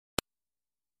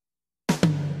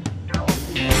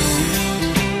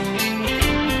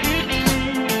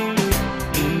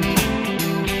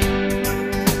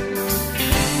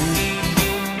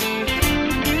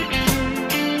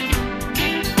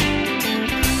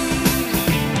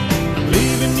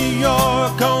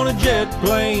jet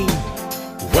plane,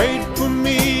 wait for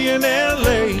me in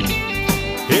LA.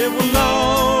 It will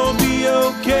all be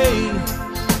okay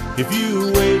if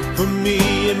you wait for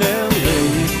me in LA.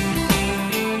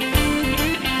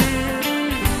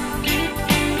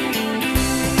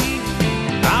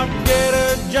 I'll get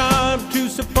a job to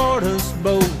support us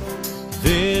both,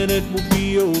 then it will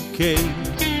be okay.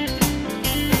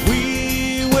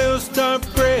 We will start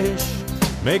fresh,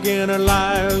 making our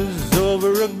lives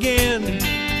over again.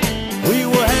 We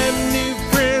will have new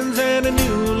friends and a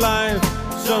new life.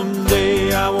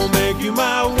 Someday I will make you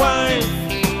my wife.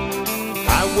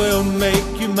 I will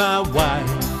make you my wife.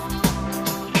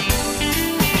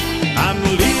 I'm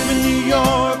leaving New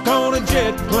York on a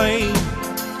jet plane,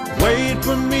 wait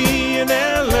for me in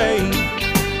LA.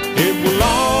 It will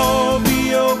all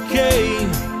be okay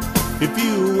if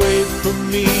you wait for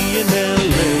me in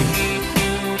LA.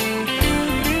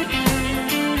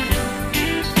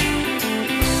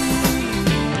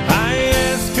 I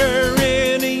asked her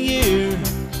in a year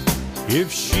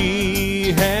if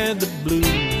she had the blues.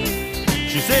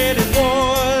 She said it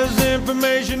was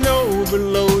information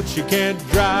overload. She can't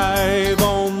drive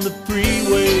on the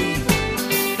freeway.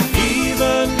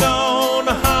 Even on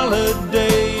a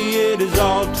holiday, it is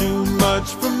all too much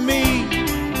for me.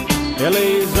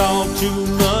 LA's all too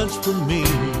much for me.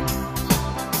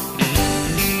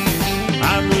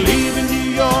 I'm leaving New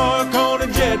York on a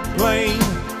jet plane,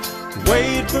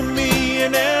 wait for me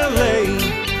in LA.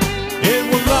 It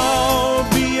will all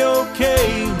be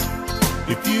okay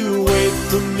if you wait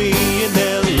for me in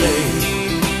LA.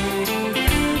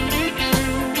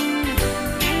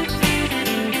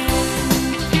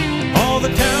 All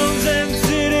the towns and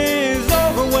cities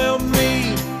overwhelm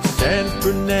me. San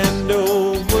Fernando,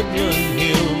 Woodland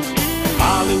Hills,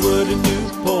 Hollywood and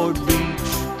Newport Beach,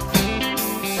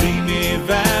 Simi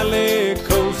Valley,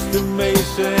 Costa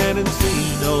Mesa and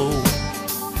Encino.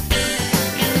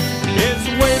 It's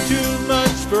way too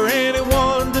much for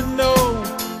anyone to know.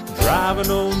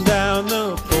 Driving on down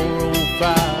the 405.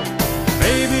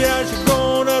 Maybe I should go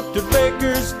on up to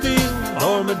Bakersfield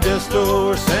or Modesto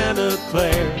or Santa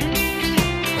Clara,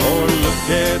 or look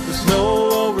at the snow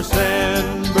over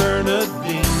San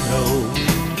Bernardino.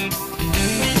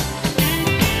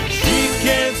 She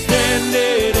can't stand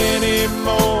it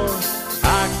anymore,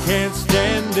 I can't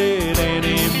stand it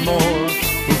anymore.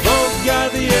 We both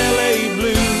got the LA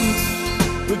blues,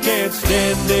 we can't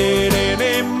stand it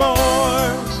anymore.